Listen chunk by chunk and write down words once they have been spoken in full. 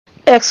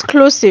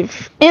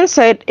Exclusive.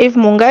 Inside Eve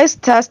Mungai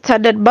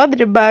star-studded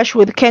birthday bash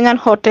with Kenyan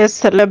hottest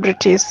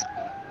celebrities.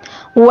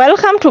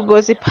 Welcome to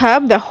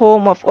Gossiphub, the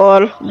home of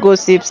all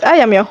gossips. I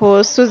am your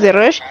host, Suzzy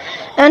Rish,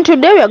 and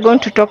today we are going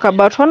to talk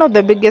about one of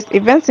the biggest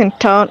events in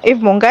town, Eve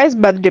Mungai's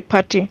birthday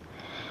party.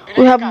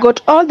 We have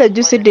got all the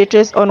juicy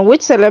details on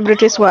which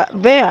celebrities were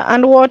there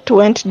and what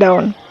went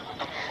down.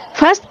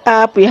 First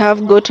up, we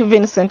have got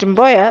Vincent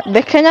Mboya,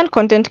 the Kenyan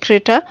content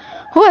creator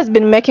who has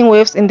been making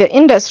waves in the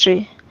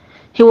industry.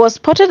 He was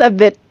spotted at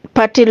the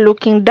party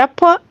looking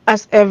dapper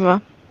as ever.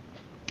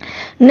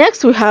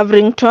 Next, we have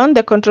Ringtone,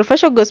 the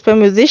controversial gospel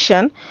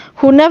musician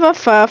who never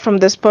far from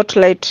the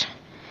spotlight.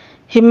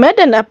 He made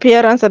an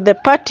appearance at the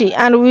party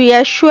and we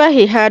are sure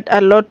he had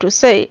a lot to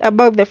say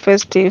about the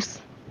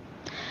festivities.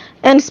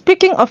 And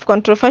speaking of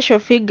controversial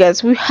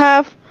figures, we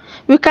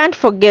can't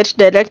forget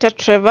Director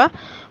Trevor,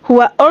 who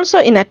are also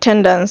in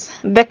attendance.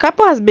 The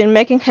couple has been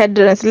making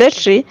headlines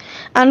lately,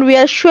 and we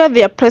are sure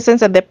their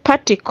presence at the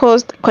party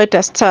caused quite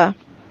a stir.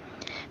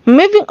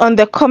 Moving on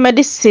the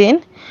comedy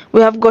scene,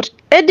 we have got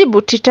Eddie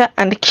Butita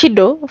and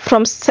Kido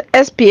from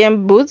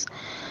SPM Booths.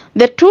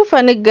 The two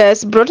funny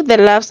guys brought the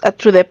laughs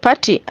to the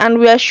party, and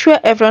we are sure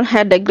everyone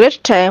had a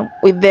great time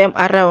with them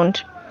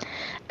around.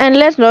 And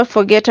let's not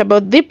forget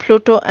about the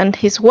Pluto and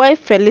his wife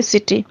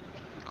Felicity,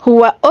 who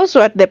were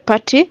also at the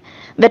party.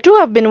 The two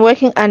have been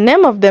working a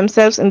name of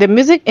themselves in the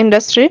music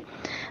industry,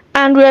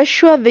 and we are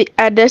sure they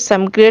added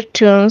some great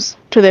tunes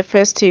to the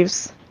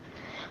festives.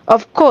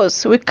 Of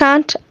course, we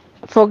can't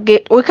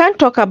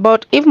talk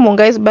about Eve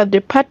Mungai's birthday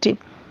party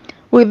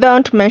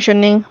without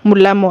mentioning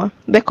Mulamwa,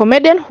 the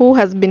comedian who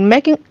has been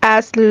making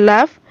us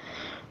laugh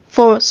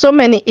for so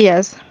many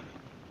years.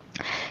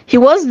 He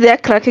was there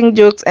cracking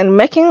jokes and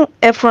making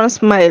everyone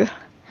smile.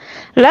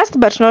 Last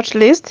but not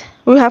least,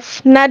 we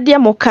have Nadia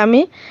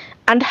Mukami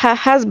and her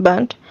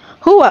husband,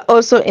 who were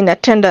also in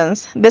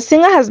attendance. The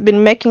singer has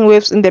been making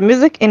waves in the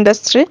music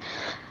industry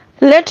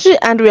lately,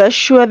 and we are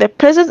sure the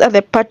presence at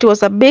the party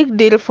was a big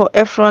deal for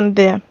everyone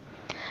there.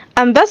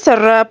 And that's a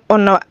wrap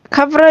on our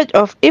coverage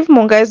of Eve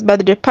Mungai's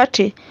birthday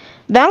party.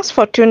 Thanks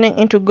for tuning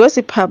into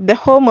Gossiphub, the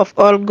home of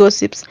all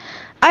gossips.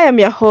 I am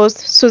your host,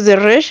 Suzzy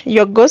Rish,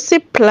 your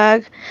gossip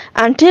plug.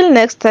 Until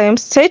next time,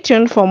 stay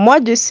tuned for more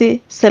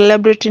juicy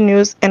celebrity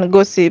news and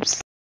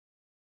gossips.